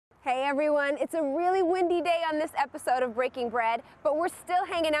Hey everyone, it's a really windy day on this episode of Breaking Bread, but we're still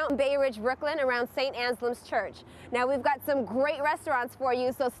hanging out in Bayridge, Brooklyn around St. Anselm's Church. Now we've got some great restaurants for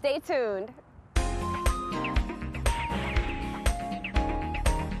you, so stay tuned.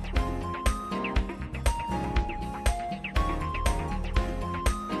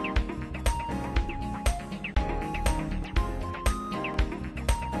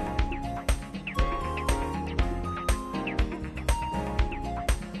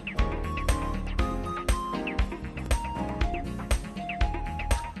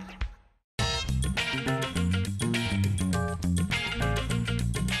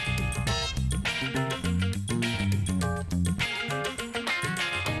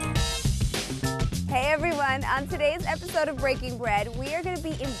 Hey everyone, on today's episode of Breaking Bread, we are going to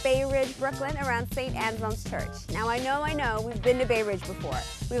be in Bayridge, Brooklyn around St. Anselm's Church. Now I know, we've been to Bayridge before.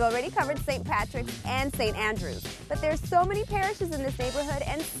 We've already covered St. Patrick's and St. Andrew's, but there's so many parishes in this neighborhood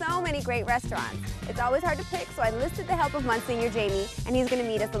and so many great restaurants. It's always hard to pick, so I enlisted the help of Monsignor Jamie, and he's going to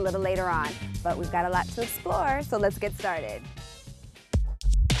meet us a little later on. But we've got a lot to explore, so let's get started.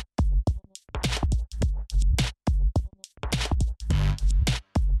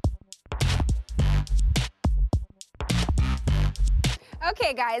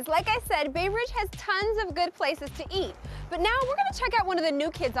 Okay guys, like I said, Bayridge has tons of good places to eat. But now we're gonna check out one of the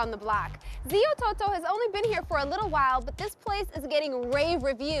new kids on the block. Toto has only been here for a little while, but this place is getting rave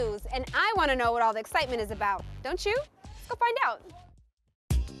reviews, and I wanna know what all the excitement is about. Don't you? Let's go find out.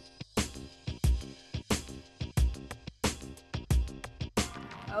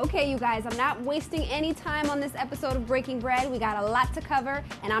 Okay, you guys, I'm not wasting any time on this episode of Breaking Bread. We got a lot to cover,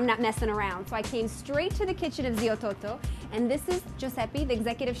 and I'm not messing around. So I came straight to the kitchen of Toto, and this is Giuseppe, the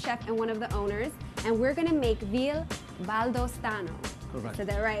executive chef and one of the owners, and we're gonna make veal valdostano. Correct. Said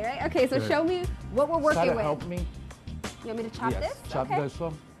that right? Okay, so show me what we're working with. Help me. You want me to chop this? Chop okay. this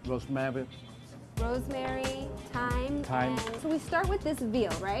one. Rosemary. Rosemary, thyme. Thyme. So we start with this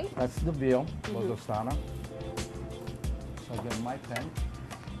veal, right? That's the veal, valdostano. So I get my pan.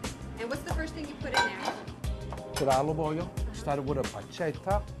 And what's the first thing you put in there? Put olive oil. Started with a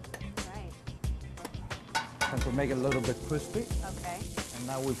pancetta. Right. And to make it a little bit crispy. Okay. And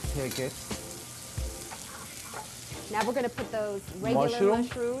now we take it. Now we're going to put those regular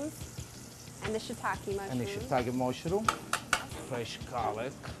mushrooms and the shiitake mushrooms. And the shiitake mushroom. Fresh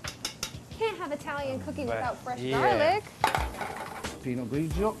garlic. Can't have Italian cooking without fresh garlic. Pinot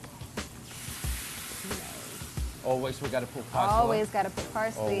Grigio. Always we got to put parsley. Always got to put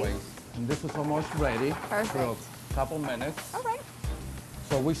parsley. Always. And this is almost ready. Perfect. For a couple minutes. All right.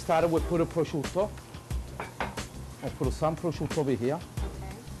 So we started with put a prosciutto. I'll put some prosciutto over here.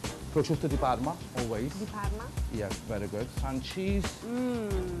 Okay. Prosciutto di Parma, always. Di Parma? Yes, very good. Some cheese.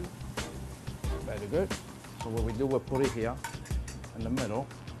 Very good. So what we do, we put it here in the middle.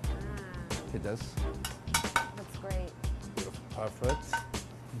 Hit this. That's great. Beautiful. Perfect.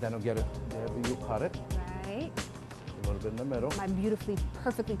 Then we'll get it there, you cut it. Right. A little bit in the middle. My beautifully,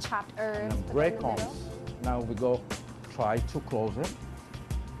 perfectly chopped herbs. And then breadcrumbs. Now we go try to close it.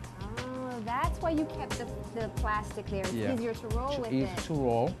 Oh, that's why you kept the plastic there. It's easier to roll with it. Easy to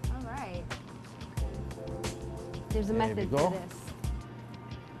roll. All right. There's a There method we to go. this.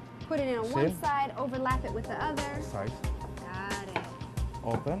 Put it in on one side, overlap it with the other. Side. Got it.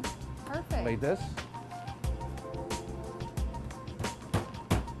 Open. Perfect. Like this.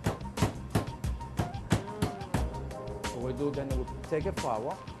 What we do then, we take a flour.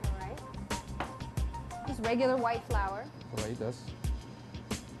 All right. Just regular white flour. Like this.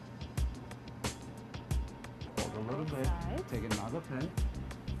 Hold a little bit. Side. Take another pan.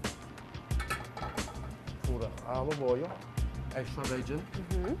 Put olive oil, extra virgin.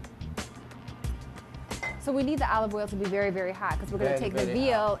 So we need the olive oil to be very, very hot because we're going to take the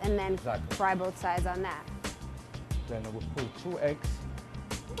veal and then fry both sides on that. Then we'll put 2 eggs.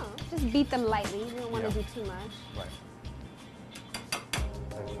 Oh, just beat them lightly. You don't want to do too much. Right.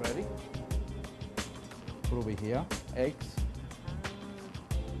 That's ready. Put over here, eggs.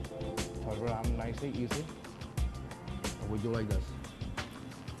 Turn around nicely, easy. And we do like this.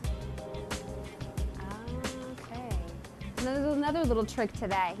 Okay. Now there's another little trick to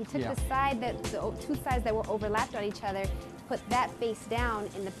that. He took the side the two sides that were overlapped on each other, put that face down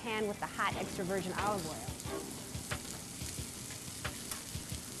in the pan with the hot extra virgin olive oil.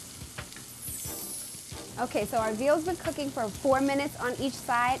 Okay, so our veal's been cooking for 4 minutes on each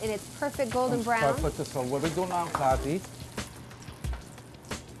side, and it's perfect golden brown. Perfect. So what we do now, Tati,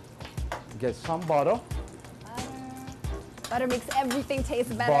 get some butter. Butter makes everything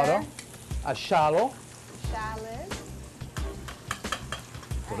taste better. Butter, a shallow. Shallot.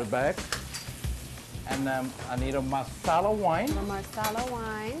 Put it back. And I need a Marsala wine. The Marsala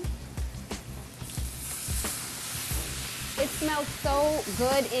wine. It smells so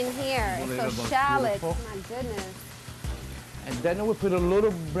good in here. It's so shallots. My goodness. And then we put a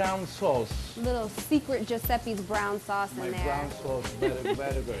little brown sauce. Little secret Giuseppe's brown sauce in there. My brown sauce, very,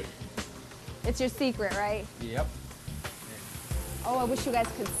 very good. It's your secret, right? Yep. Oh, I wish you guys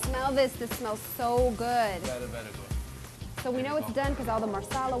could smell this. This smells so good. Very, very good. So we know it's done because all the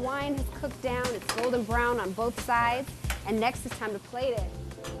Marsala wine has cooked down. It's golden brown on both sides. And next it's time to plate it.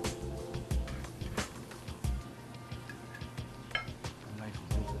 Nice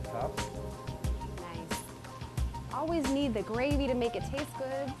piece of top. Nice. Always need the gravy to make it taste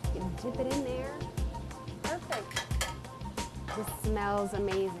good. You can dip it in there. Perfect. This smells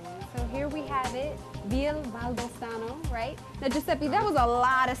amazing. So here we have it, Veal Valdostano, right? Now Giuseppe, that was a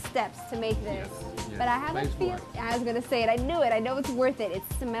lot of steps to make this. Yes, But I have a feeling, I was gonna say it, I knew it, I know it's worth it. It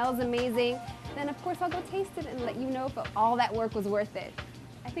smells amazing. Then of course I'll go taste it and let you know if all that work was worth it.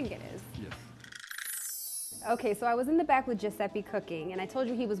 I think it is. Yes. Okay, so I was in the back with Giuseppe cooking, and I told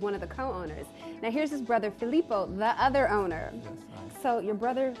you he was one of the co-owners. Now here's his brother Filippo, the other owner. Yes, nice. So your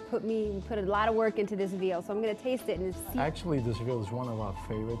brother put a lot of work into this veal, so I'm gonna taste it and see. Actually, this veal is one of our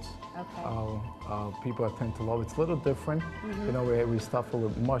favorites. Okay. People tend to love it. It's a little different. You know, we stuff it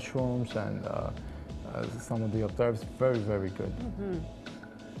with mushrooms and some of the hors d'oeuvres. Very, very good.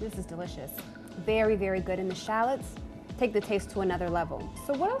 This is delicious. Very, very good. And the shallots take the taste to another level.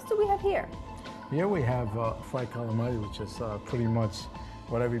 So what else do we have here? Here we have fried calamari, which is pretty much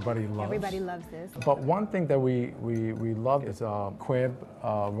what everybody loves. Everybody loves this. But one thing that we love is crab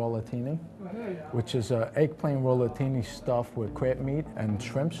rollatini, which is eggplant rollatini stuffed with crab meat and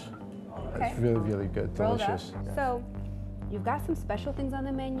shrimps. Okay. It's really, really good, Rolled delicious. up. So you've got some special things on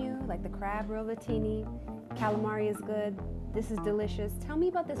the menu, like the crab rollatini. Calamari is good. This is delicious. Tell me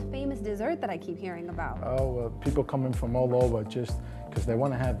about this famous dessert that I keep hearing about. Oh, people coming from all over just because they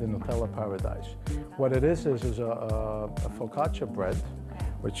want to have the Nutella paradise. What it is a focaccia bread,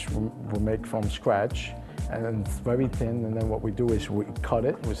 which we make from scratch, and it's very thin. And then what we do is we cut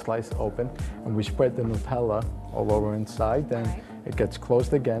it, we slice it open, and we spread the Nutella all over inside. Then it gets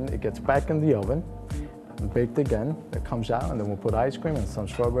closed again, it gets back in the oven, baked again, it comes out, and then we'll put ice cream and some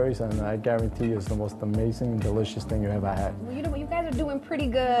strawberries, and I guarantee it's the most amazing, delicious thing you ever had. Well, you know what, you guys are doing pretty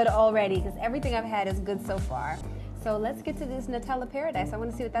good already, because everything I've had is good so far. So let's get to this Nutella paradise. I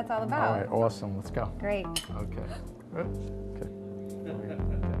want to see what that's all about. All right, awesome, let's go. Great. Okay. Okay.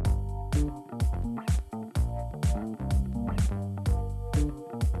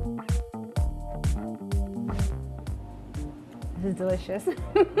 This is delicious.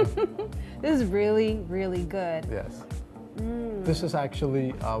 This is really, really good. Yes. This is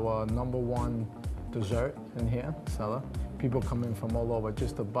actually our #1 dessert in here, cellar. People come in from all over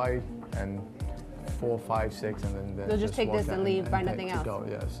just to bite, and 4, 5, 6, and then they'll just take walk this and out leave, buy nothing to else. Go.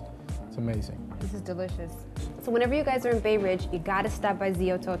 Yes, it's amazing. This is delicious. So whenever you guys are in Bayridge, you gotta stop by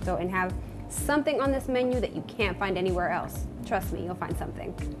Zio Toto and have something on this menu that you can't find anywhere else. Trust me, you'll find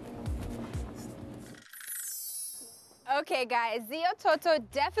something. Okay guys, Zio Toto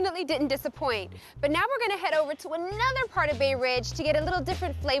definitely didn't disappoint. But now we're gonna head over to another part of Bayridge to get a little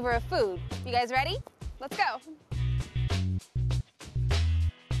different flavor of food. You guys ready? Let's go.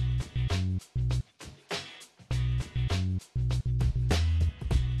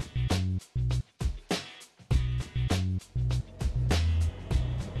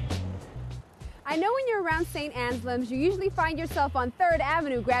 I know when you're around St. Anselm's, you usually find yourself on 3rd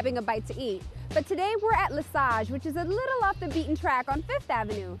Avenue grabbing a bite to eat. But today we're at Sajj, which is a little off the beaten track on 5th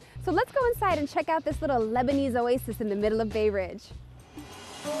Avenue. So let's go inside and check out this little Lebanese oasis in the middle of Bayridge.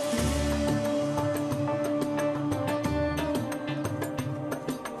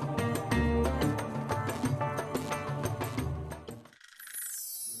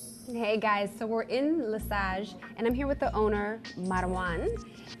 Hey guys, so we're in Sajj, and I'm here with the owner, Marwan,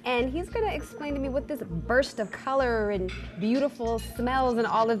 and he's gonna explain to me what this burst of color and beautiful smells and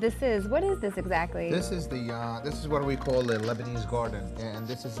all of this is. What is this exactly? This is what we call a Lebanese garden, and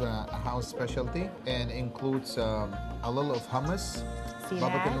this is a house specialty, and includes a little of hummus.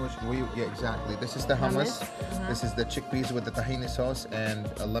 Baba ganoush, yeah, exactly. This is the hummus. This is the chickpeas with the tahini sauce and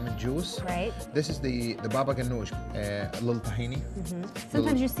lemon juice. Right. This is the baba ganoush, a little tahini.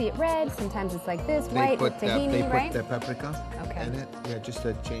 Sometimes you see it red, sometimes it's like this, white with tahini, right? They put the paprika in it, yeah, just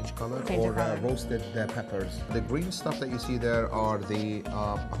to change color, or roasted peppers. The green stuff that you see there are the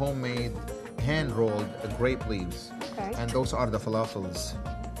homemade, hand-rolled grape leaves. Okay. And those are the falafels,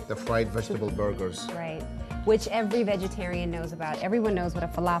 the fried vegetable burgers. Right. which every vegetarian knows about. Everyone knows what a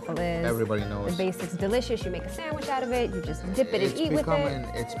falafel is. Everybody knows. The basics, delicious. You make a sandwich out of it. You just dip it and eat with it.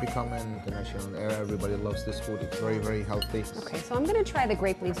 It's becoming international. Everybody loves this food. It's very, very healthy. Okay, so I'm gonna try the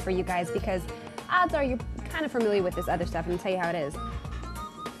grape leaves for you guys because odds are you're kind of familiar with this other stuff, and I'll tell you how it is.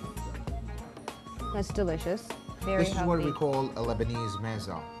 That's delicious. Very This is healthy. what we call a Lebanese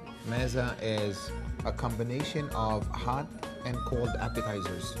meza. Meza is a combination of hot and cold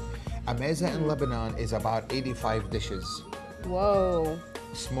appetizers. A meza in Lebanon is about 85 dishes. Whoa.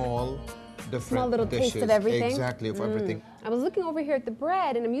 Small, different Small little dishes. taste of everything. Exactly, of everything. I was looking over here at the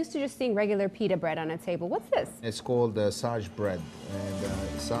bread, and I'm used to just seeing regular pita bread on a table. What's this? It's called Sajj bread,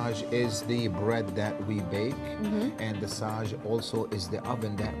 and Sajj is the bread that we bake, and the Sajj also is the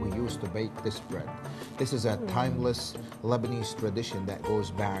oven that we use to bake this bread. This is a timeless Lebanese tradition that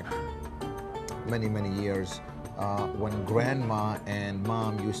goes back many, many years when grandma and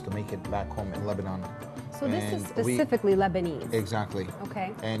mom used to make it back home in Lebanon. So this is And specifically Lebanese. Exactly.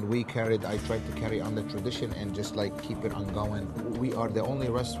 Okay. And I tried to carry on the tradition and just like keep it on going. We are the only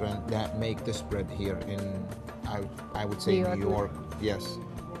restaurant that make this bread here in, I would say, New York. Yes.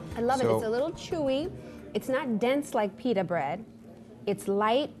 I love it. So- It's a little chewy. It's not dense like pita bread. It's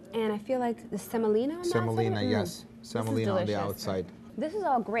light, and I feel like the semolina on the Semolina, outside? yes. Semolina on the outside. This is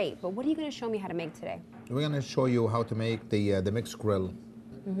all great, but what are you going to show me how to make today? We're going to show you how to make the mixed grill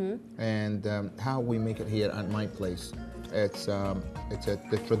and how we make it here at my place. It's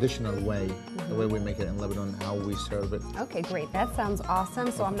the traditional way, the way we make it in Lebanon, how we serve it. Okay, great. That sounds awesome.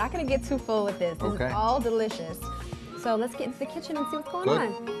 So I'm not going to get too full with this. This Okay. is all delicious. So let's get into the kitchen and see what's going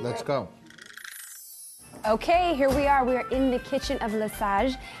on. Good. Let's go. Okay, here we are. We are in the kitchen of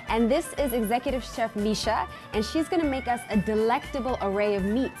Sajj, and this is Executive Chef Misha, and she's going to make us a delectable array of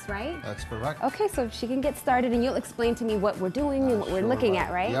meats, right? That's correct. Okay, so she can get started, and you'll explain to me what we're doing and what we're Sure looking about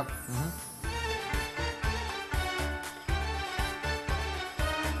at, right? Yep.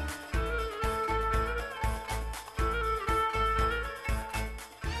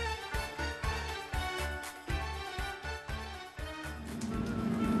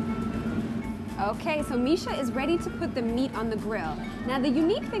 Okay, so Misha is ready to put the meat on the grill. Now, the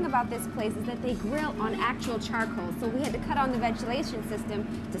unique thing about this place is that they grill on actual charcoal, so we had to cut on the ventilation system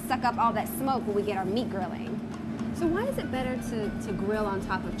to suck up all that smoke when we get our meat grilling. So why is it better to grill on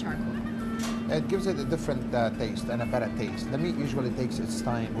top of charcoal? It gives it a different taste and a better taste. The meat usually takes its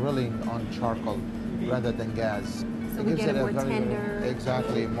time grilling on charcoal rather than gas. So It we gives get a it more very, tender...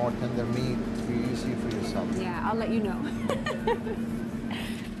 Exactly, more tender meat. You see for yourself. Yeah, I'll let you know.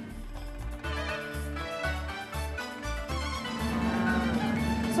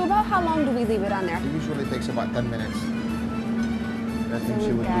 So about how long do we leave it on there? It usually takes about 10 minutes. I think So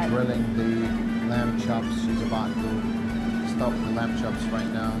she we've would got- be grilling the lamb chops. She's about to stop the lamb chops right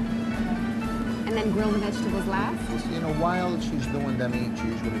now. And then grill the vegetables last? You know, while she's doing the meat, she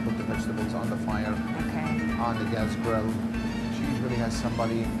usually put the vegetables on the fire, Okay. on the gas grill. She usually has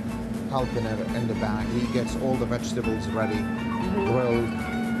somebody helping her in the back. He gets all the vegetables ready, grilled,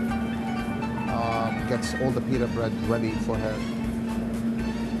 gets all the pita bread ready for her.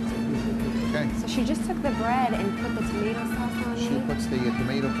 Okay. So she just took the bread and put the tomato sauce on She it? puts the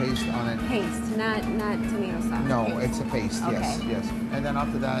tomato paste on it. Paste, not tomato sauce. No, paste. it's a paste, yes, Okay. yes. And then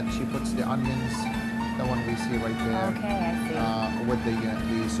after that, she puts the onions, the one we see right there. Okay, I see. With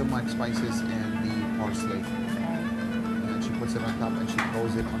the sumac spices and the parsley. Okay. And she puts it on top and she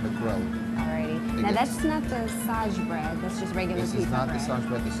throws it on the grill. Alrighty. It Now gets- that's not the Sajj bread. That's just regular This pita is not bread. the Sajj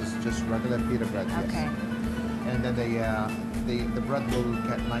bread, this is just regular pita bread, yes. Okay. And then the bread will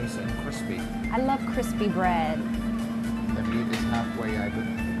get nice and crispy. I love crispy bread. The meat is halfway, I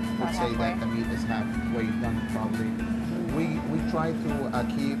would say halfway? that the meat is halfway done probably. We try to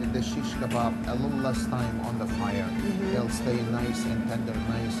keep the shish kebab a little less time on the fire. It'll stay nice and tender,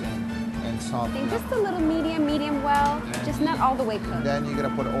 nice and soft. I think enough. just a little medium well, just not all the way cooked. Then you're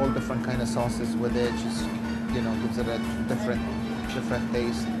gonna put all different kind of sauces with it. Just gives it a different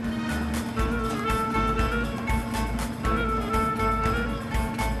taste.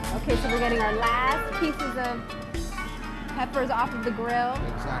 Okay, so we're getting our last pieces of peppers off of the grill.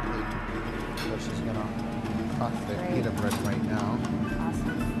 Exactly. So she's gonna cut the Great. pita bread right now,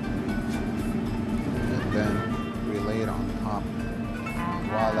 Awesome. and then we lay it on top.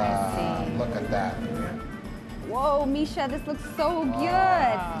 I Voila! see. Look at that. Whoa, Misha, this looks so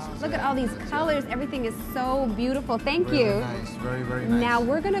good. Look at all these colors. Everything is so beautiful. Thank Very you. nice. Very, very nice. Now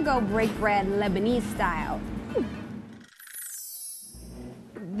we're gonna go break bread Lebanese style.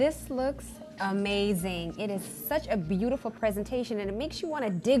 This looks Amazing. It is such a beautiful presentation and it makes you want to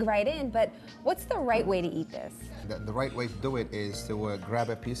dig right in, but what's the right way to eat this? The right way to do it is to grab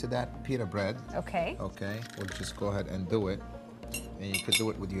a piece of that pita bread. Okay. Okay, we'll just go ahead and do it. And you could do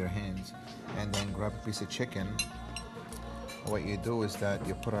it with your hands. And then grab a piece of chicken. What you do is that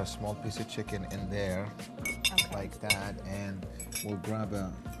you put a small piece of chicken in there, like that, and we'll grab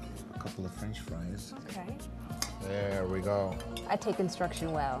a couple of French fries. Okay. There we go. I take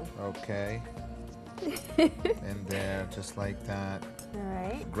instruction well. Okay. And there, just like that. All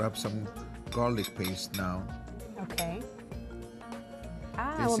right. Grab some garlic paste now. Okay.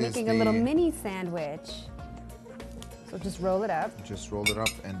 Ah, This we're is making a little the- mini sandwich. So just roll it up. Just roll it up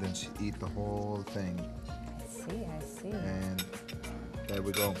and then eat the whole thing. I see. And there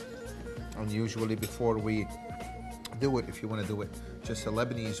we go. And usually before we do it, if you want to do it just a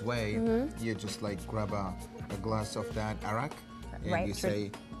Lebanese way, you just like grab a glass of that arak and Right, you sure.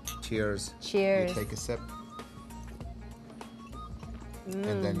 say cheers. Cheers. You take a sip.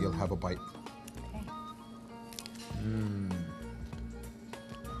 And then you'll have a bite. Okay.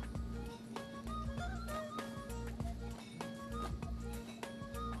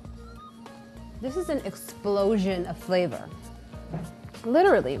 This is an explosion of flavor.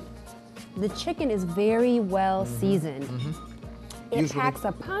 Literally, the chicken is very well seasoned. It Usually- packs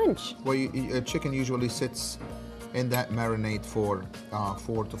a punch. Well, chicken usually sits in that marinade for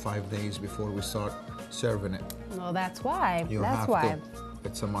 4 to 5 days before we start serving it. Well, that's why. You That's have why. to.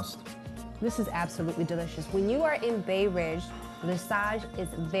 It's a must. This is absolutely delicious. When you are in Bayridge, the Sajj is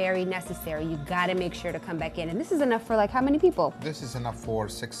very necessary. You gotta make sure to come back in. And this is enough for like how many people? This is enough for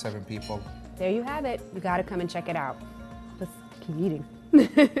 6, 7 people. There you have it. You gotta come and check it out. Let's keep eating.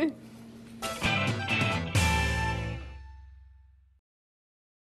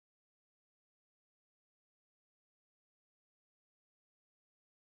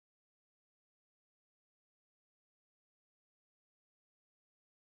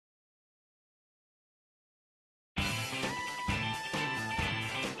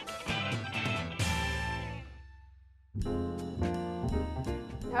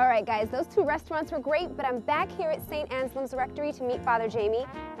 All right, guys, those two restaurants were great, but I'm back here at St. Anselm's Rectory to meet Father Jamie.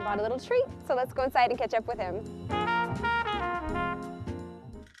 I brought a little treat, so let's go inside and catch up with him.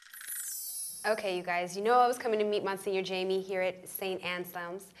 Okay, you guys, you know I was coming to meet Monsignor Jamie here at St.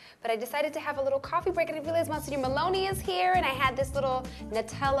 Anselm's, but I decided to have a little coffee break, and I realized Monsignor Maloney is here, and I had this little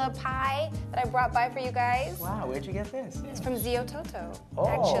Nutella pie that I brought by for you guys. Wow, where'd you get this? It's from Toto, Oh,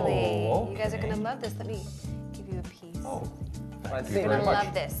 actually. You guys are okay. gonna love this. Let me give you a piece. Oh, thank You're you gonna very much.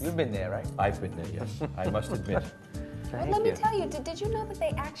 love this. You've been there, right? I've been there, yes. I must admit. But let me tell you, did you know that they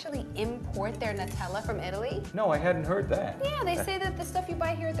actually import their Nutella from Italy? No, I hadn't heard that. Yeah, they say that the stuff you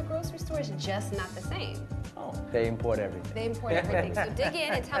buy here at the grocery store is just not the same. Oh, They import everything. They import everything. So dig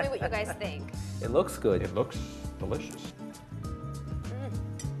in and tell me what you guys think. It looks good. it looks delicious.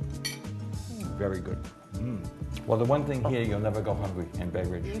 Very good. Well, the one thing here, you'll never go hungry in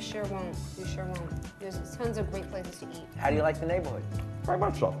Bayridge. You sure won't. You sure won't. There's tons of great places to eat. How do you like the neighborhood? Very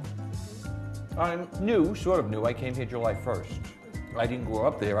much so. I'm new, sort of new. I came here July 1st. I didn't grow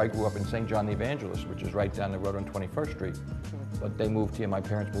up there. I grew up in St. John the Evangelist, which is right down the road on 21st Street. But they moved here, my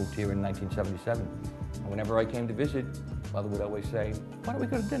parents moved here in 1977. And whenever I came to visit, Mother would always say, why don't we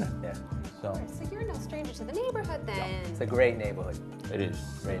go to dinner? Yeah. So So you're no stranger to the neighborhood then. It's a great neighborhood. it is.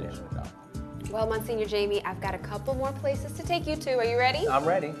 Great It is. neighborhood. Well, Monsignor Jamie, I've got a couple more places to take you to. Are you ready? I'm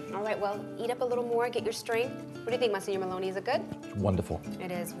ready. All right, well, eat up a little more, get your strength. What do you think, Monsignor Maloney? Is it good? It's wonderful.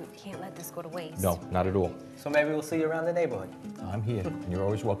 It is. We can't let this go to waste. No, not at all. So maybe we'll see you around the neighborhood. I'm here, and you're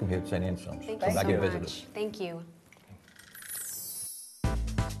always welcome here at St. Anselm's. Thank Come you back so and visit much. us. Thank you.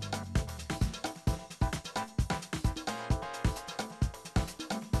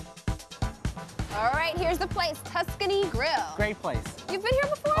 All right, here's the place, Tuscany Grill. Great place. You've been here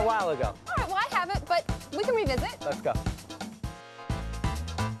before? A while ago. All right, well, I haven't, but we can revisit. Let's go.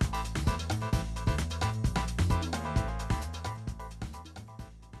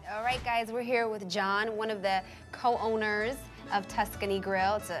 All right, guys, we're here with John, one of the co-owners of Tuscany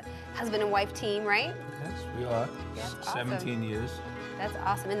Grill. It's a husband and wife team, right? Yes, we are. That's awesome. 17 years, That's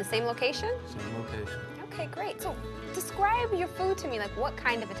awesome. In the same location? same location. Okay, great. So describe your food to me. Like, what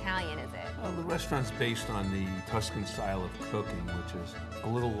kind of Italian is it? Well, the restaurant's based on the Tuscan style of cooking, which is a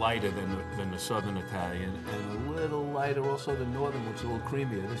little lighter than the Southern Italian, and a little lighter also than Northern, which is a little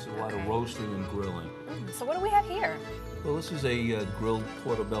creamier. This is a lot of Okay. roasting and grilling. So what do we have here? Well, this is a grilled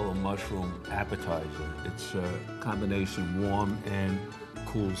portobello mushroom appetizer. It's a combination warm and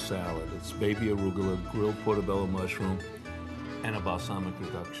cool salad. It's baby arugula, grilled portobello mushroom, and a balsamic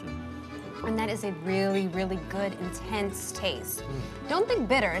reduction. And that is a really, really good, intense taste. Don't think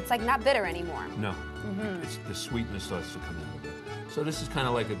bitter. It's like not bitter anymore. No, it's, the sweetness starts to come out of it. So this is kind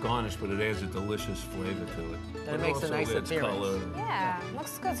of like a garnish, but it adds a delicious flavor to it. And it makes a also nice adds appearance. color. Yeah,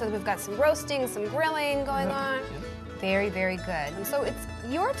 looks good. So we've got some roasting, some grilling going on. Very, very good. And so it's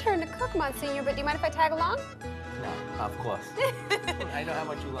your turn to cook, Monsignor, but do you mind if I tag along? No, of course. I know how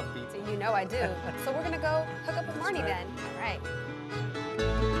much you love pizza. You know I do. So we're gonna go hook up with Marnie then. All right.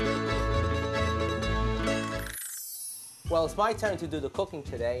 Well, it's my turn to do the cooking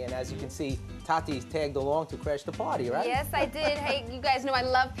today, and as you can see, Tati's tagged along to crash the party, right? Yes, I did. Hey, you guys know I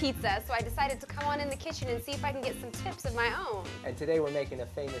love pizza, so I decided to come on in the kitchen and see if I can get some tips of my own. And today we're making a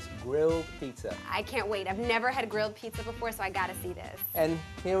famous grilled pizza. I can't wait. I've never had grilled pizza before, so I gotta see this. And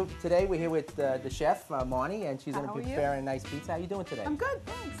here today we're here with the chef, Marnie, and she's going to How are be you? preparing a nice pizza. How you doing today? I'm good,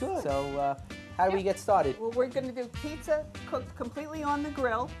 thanks. Good. So how do we get started? Well, we're going to do pizza cooked completely on the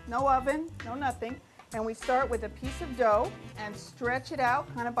grill, no oven, no nothing. And we start with a piece of dough and stretch it out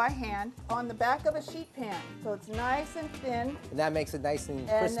kind of by hand on the back of a sheet pan. So it's nice and thin. And that makes it nice and And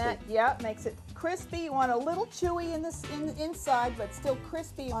crispy. that, yeah, makes it crispy. You want a little chewy in the inside, but still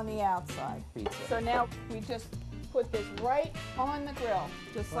crispy on the outside. Pizza. So now we just put this right on the grill,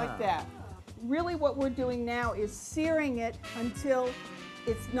 just Wow. like that. Really what we're doing now is searing it until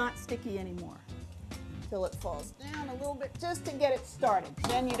it's not sticky anymore. Till it falls down a little bit, just to get it started.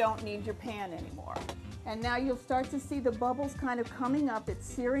 Then you don't need your pan anymore. And now you'll start to see the bubbles kind of coming up. It's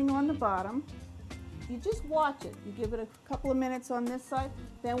searing on the bottom. You just watch it. You give it a couple of minutes on this side,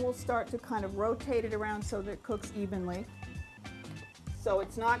 then we'll start to kind of rotate it around so that it cooks evenly. So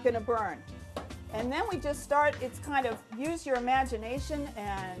it's not going to burn. And then we just start, it's kind of use your imagination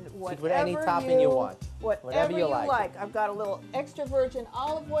and whatever put any topping you want. Whatever you like. like. I've got a little extra virgin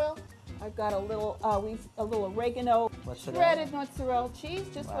olive oil. I've got a little oregano, Mozzarella. shredded mozzarella cheese,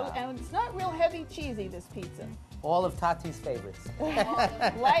 just Wow. and it's not real heavy cheesy, this pizza. All of Tati's favorites.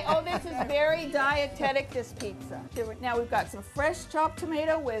 Oh, this is very dietetic, this pizza. Now we've got some fresh chopped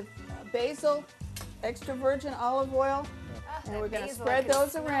tomato with basil, extra virgin olive oil, and we're going to spread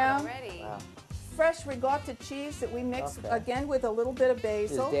those around. Wow. Fresh ricotta cheese that we mix Okay. again with a little bit of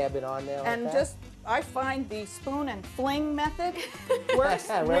basil. Just dab it on there like And that? just, I find the spoon and fling method works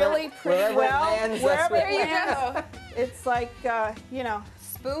Wherever- really pretty wherever it well. lands, that's Wherever what- it There you lands. go. It's like, you know,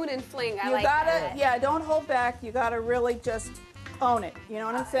 Spoon and fling. I you like gotta, that. yeah, don't hold back. You gotta really just own it. You know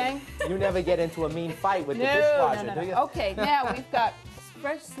what I'm saying? You never get into a mean fight with the dishwasher, do you? Okay, now we've got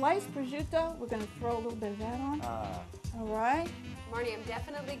fresh sliced prosciutto. We're gonna throw a little bit of that on. All right. Marnie, I'm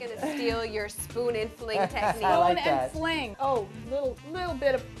definitely gonna steal your spoon and fling technique. I like Spoon that. and fling. Oh, little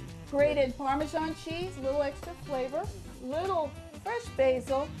bit of grated Parmesan cheese, a little extra flavor, little fresh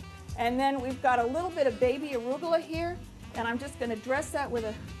basil, and then we've got a little bit of baby arugula here, and I'm just gonna dress that with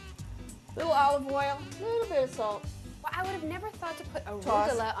a little olive oil, a little bit of salt. Well, I would have never thought to put Toss.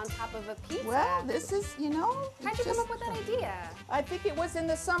 arugula on top of a pizza. Well, this is, you know. How'd you come up with that idea? I think it was in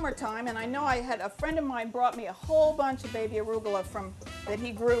the summertime, and I know I had a friend of mine brought me a whole bunch of baby arugula that he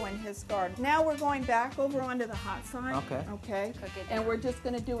grew in his garden. Now we're going back over onto the hot side. Okay. Okay. Cook it And down. we're just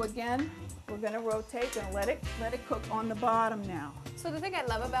going to do again. We're going to rotate and let it cook on the bottom now. So the thing I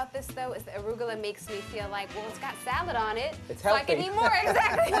love about this, though, is the arugula makes me feel like, well, it's got salad on it, It's so I can healthy. eat more.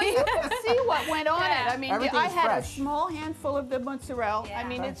 Exactly. You can see what went on Yeah. it. I mean, I Everything's had fresh. a small handful of the mozzarella. Yeah. I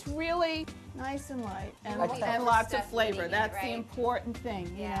mean, it's really nice and light and, won't eat and all lots the of stuff flavor. eating it, That's right? the important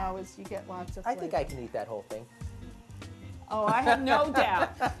thing, Yeah. you know, is you get lots of I flavor. think I can eat that whole thing. Oh, I have no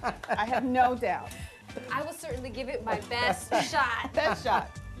doubt. I have no doubt. I will certainly give it my best shot. Best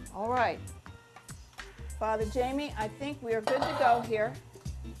shot. All right. Father Jamie, I think we are good to go here.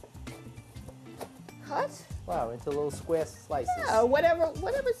 Cut? Wow, into little square slices. Whatever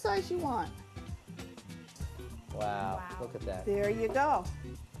size you want. Wow, look at that. There you go.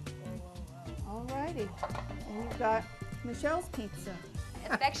 All righty. And you've got Michelle's pizza.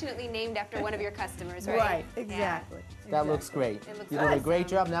 Affectionately named after one of your customers, right? Right, Yeah. exactly. That looks great. It looks You did a great awesome.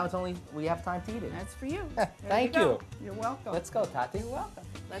 job. Now it's only we have time to eat it. That's for you. There Thank you. you. Go. You're welcome. Let's go, Tati. You're welcome.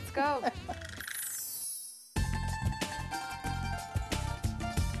 Let's go.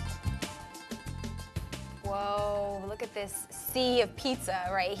 Whoa, look at this sea of pizza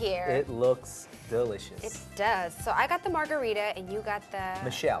right here. It looks delicious. It does. So I got the margarita and you got the...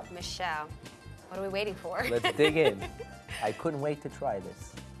 Michelle. Michelle. What are we waiting for? Let's dig in. I couldn't wait to try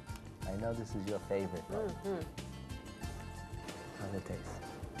this. I know this is your favorite. Mm-hmm. How's it taste?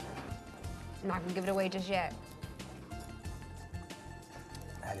 I'm not gonna give it away just yet.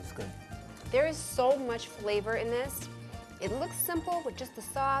 That is good. There is so much flavor in this. It looks simple with just the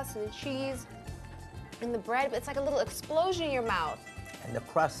sauce and the cheese, in the bread, but it's like a little explosion in your mouth. And the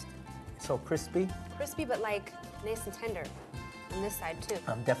crust, so crispy. Crispy, but like nice and tender on this side too.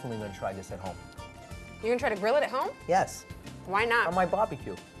 I'm definitely gonna try this at home. You're gonna try to grill it at home? Yes, Why not? on my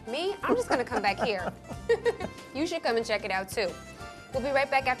barbecue. Me? I'm just gonna come back here. You should come and check it out too. We'll be right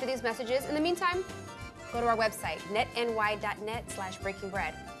back after these messages. In the meantime, go to our website,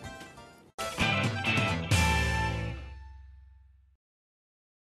 netny.net/breakingbread.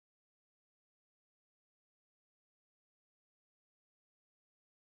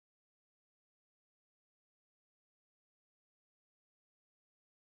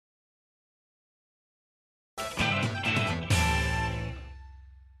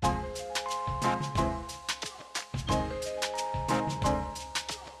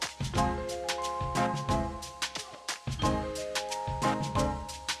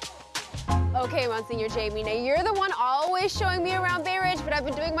 Okay, Monsignor Jamie, now you're the one always showing me around Bayridge, but I've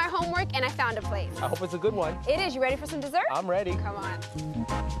been doing my homework and I found a place. I hope it's a good one. It is. You ready for some dessert? I'm ready. Come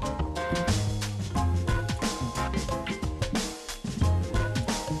on.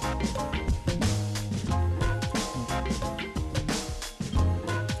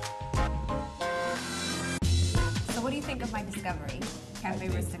 So what do you think of my discovery, Cafe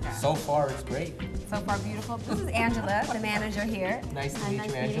Rustica? So far, it's great. So far, beautiful. This is Angela, the manager here. Nice to meet you,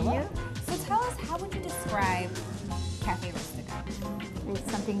 meeting Angela. you. So tell us, how would you describe Cafe Rustica?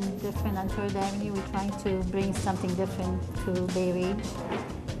 It's something different on Third Avenue. We're trying to bring something different to Bayridge.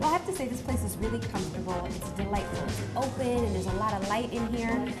 Well, I have to say this place is really comfortable. It's delightful. It's open and there's a lot of light in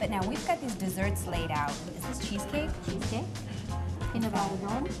here. But now we've got these desserts laid out. Is this cheesecake? Cheesecake, peanut butter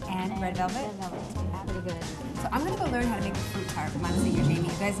dome, And red velvet? Red velvet. Pretty good. So I'm gonna go learn how to make a fruit tart with Monsignor Jamie.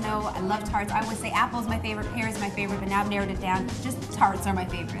 You guys know I love tarts. I always say apple's my favorite, pear is my favorite, but now I've narrowed it down. Just tarts are my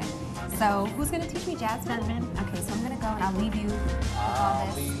favorite. So who's gonna teach me, Jasmine? Jasmine. Okay, so I'm gonna go and I'll leave you with all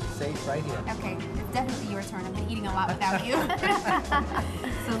I'll this. be safe right here. Okay, it's definitely your turn. I've been eating a lot without you.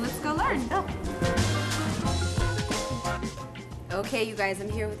 So let's go learn. Okay, you guys, I'm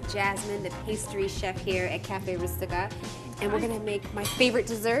here with Jasmine, the pastry chef here at Cafe Rustica, and we're gonna make my favorite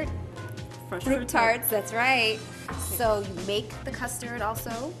dessert, fruit tarts. That's right. So you make the custard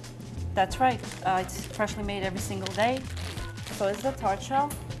also. That's right. It's freshly made every single day. So is the tart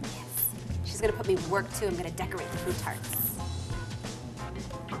shell. Yes. She's gonna put me to work too. I'm gonna decorate the fruit tarts.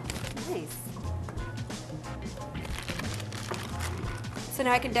 Nice. So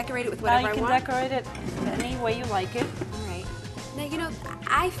now I can decorate it with Now whatever you can I want. decorate it any way you like it. All right. Now, you know,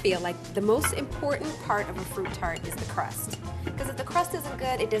 I feel like the most important part of a fruit tart is the crust. Because if the crust isn't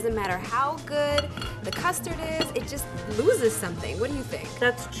good, it doesn't matter how good the custard is, it just loses something. What do you think?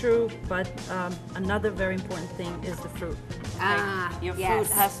 That's true, but another very important thing is the fruit. Ah, Your yes.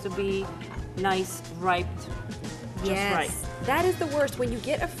 fruit has to be nice, ripe, just Yes. right. That is the worst, when you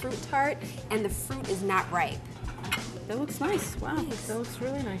get a fruit tart and the fruit is not ripe. That looks nice. Wow, Nice. that looks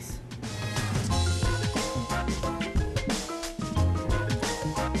really nice.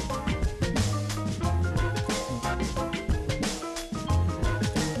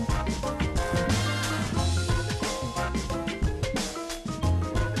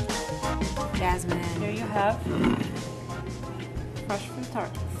 Jasmine. Here you have fresh fruit tart.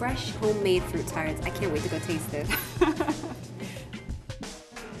 Fresh homemade fruit tarts. I can't wait to go taste this.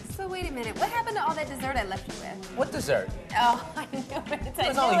 So wait a minute, what happened to all that dessert I left you with? What dessert? Oh, I knew it.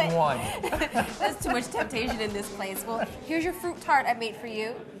 There's only one. There's too much temptation in this place. Well, here's your fruit tart I made for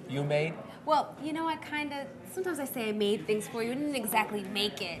you. You made? Well, you know, sometimes I say I made things for you. I didn't exactly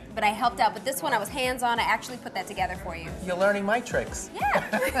make it, but I helped out. But this one I was hands-on. I actually put that together for you. You're learning my tricks. Yeah.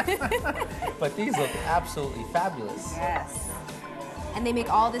 But these look absolutely fabulous. Yes. And they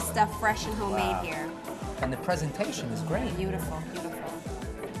make all this stuff fresh and homemade Wow. here. And the presentation is great. Beautiful, beautiful.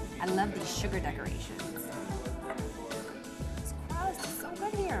 I love these sugar decorations. This crust is so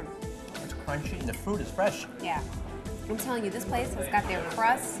good here. It's crunchy and the fruit is fresh. Yeah. I'm telling you, this place has got their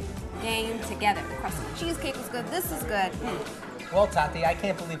crust game together. The crust of the cheesecake was good. This is good. Well, Tati, I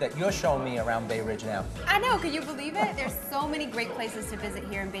can't believe that you're showing me around Bayridge now. I know, can you believe it? There's so many great places to visit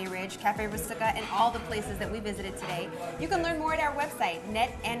here in Bayridge, Cafe Rustica, and all the places that we visited today. You can learn more at our website,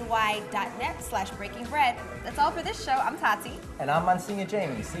 netny.net/breakingbread. That's all for this show. I'm Tati. And I'm Monsignor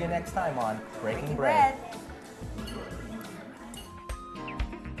Jamie. See you next time on Breaking Bread. Bread.